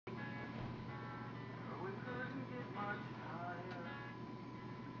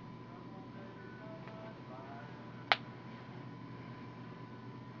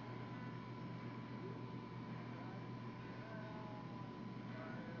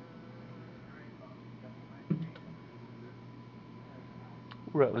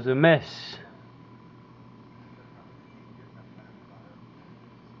Ooh, that was a miss.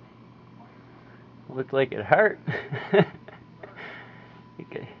 Looked like it hurt.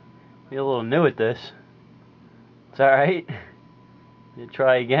 Okay, be a little new at this. It's alright. You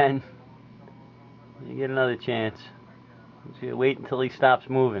try again. You get another chance. You wait until he stops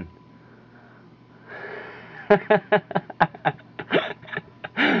moving.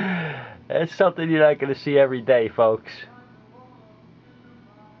 That's something you're not going to see every day, folks.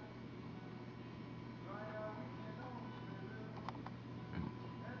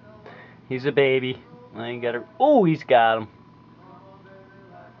 He's a baby. I ain't got to. Oh, he's got him.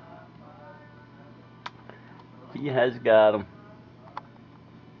 He has got him.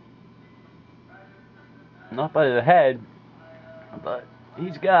 Not by the head, but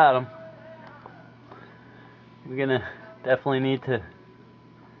he's got him. We're gonna definitely need to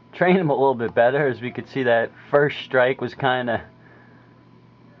train him a little bit better. As we could see, that first strike was kind of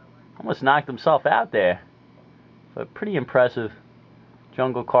almost knocked himself out there. But pretty impressive.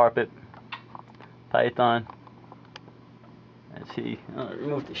 Jungle carpet python. Let's see. I'll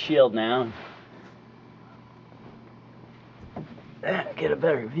remove the shield now and get a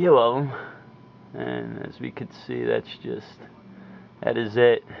better view of him. And as we could see, that is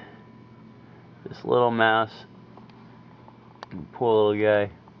it. This little mouse. Poor little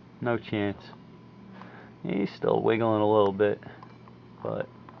guy. No chance. He's still wiggling a little bit, but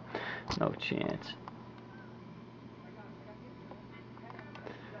no chance.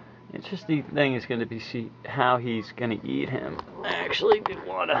 Interesting thing is going to be see how he's going to eat him. I actually do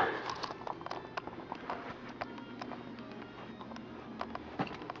want to.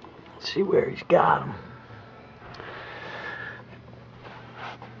 See where he's got him.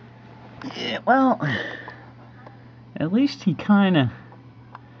 Yeah, well, at least he got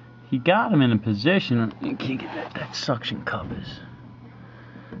him in a position. You can't get that suction cup is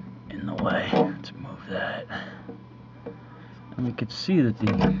in the way. Let's move that. And we could see that I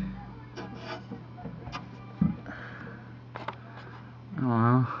don't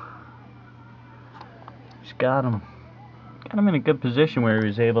know. He's got him in a good position where he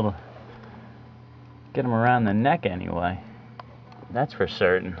was able to get him around the neck anyway. That's for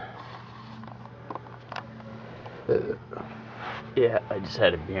certain. Yeah, I just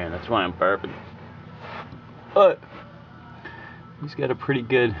had a beer and that's why I'm burping. But he's got a pretty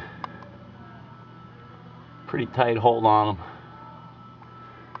tight hold on him.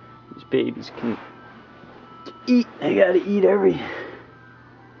 These babies can eat. They gotta eat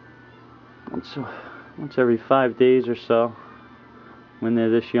once every 5 days or so when they're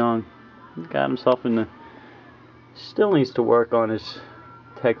this young. He's got himself in the. Still needs to work on his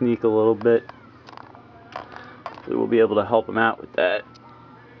technique a little bit. So we'll be able to help him out with that.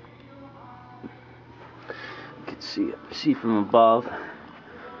 You can see from above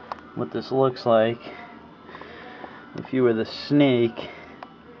what this looks like. If you were the snake,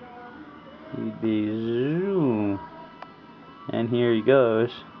 you'd be zoom. And here he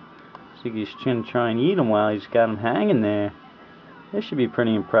goes. Looks like he's trying to try and eat him while he's got him hanging there. This should be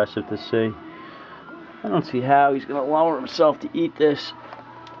pretty impressive to see. I don't see how he's going to lower himself to eat this.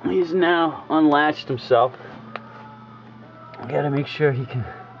 He's now unlatched himself. I gotta make sure he can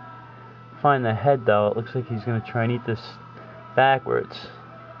find the head though. It looks like he's going to try and eat this backwards.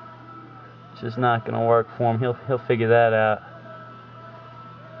 It's just not going to work for him. He'll figure that out.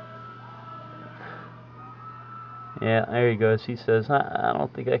 Yeah, there he goes. He says, I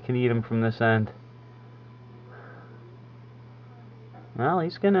don't think I can eat him from this end. Well,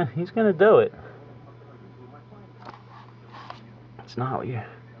 he's gonna do it. It's not what you're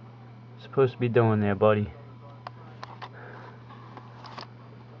supposed to be doing there, buddy.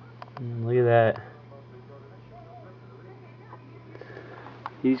 Look at that.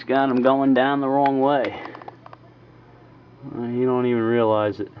 He's got him going down the wrong way. You don't even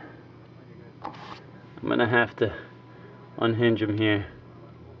realize it. I'm gonna have to unhinge him here.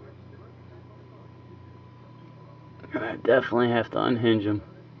 I definitely have to unhinge him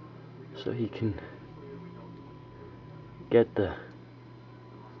so he can get the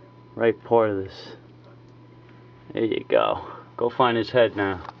right part of this. There you go. Go find his head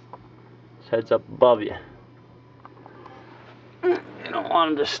now. His head's up above you. You don't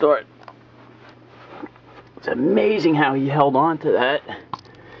want him to start. It's amazing how he held on to that,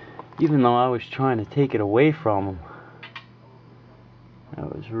 even though I was trying to take it away from him.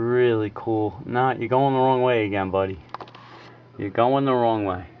 That was really cool. Nah, you're going the wrong way again, buddy. You're going the wrong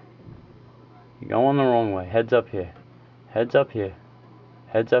way. You're going the wrong way. Heads up here. Heads up here.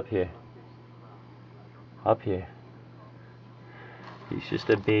 Heads up here. Up here. He's just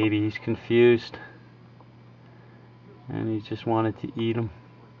a baby. He's confused. And he just wanted to eat him.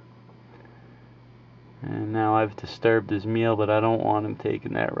 And now I've disturbed his meal, but I don't want him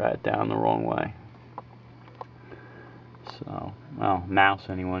taking that rat down the wrong way. So, well, mouse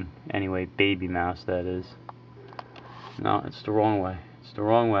anyway, baby mouse that is. No, it's the wrong way. It's the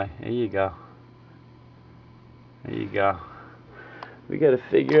wrong way. There you go. There you go. We gotta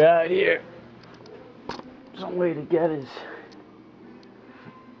figure out here some way to get his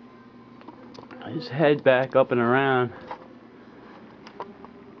head back up and around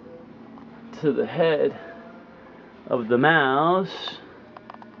to the head of the mouse.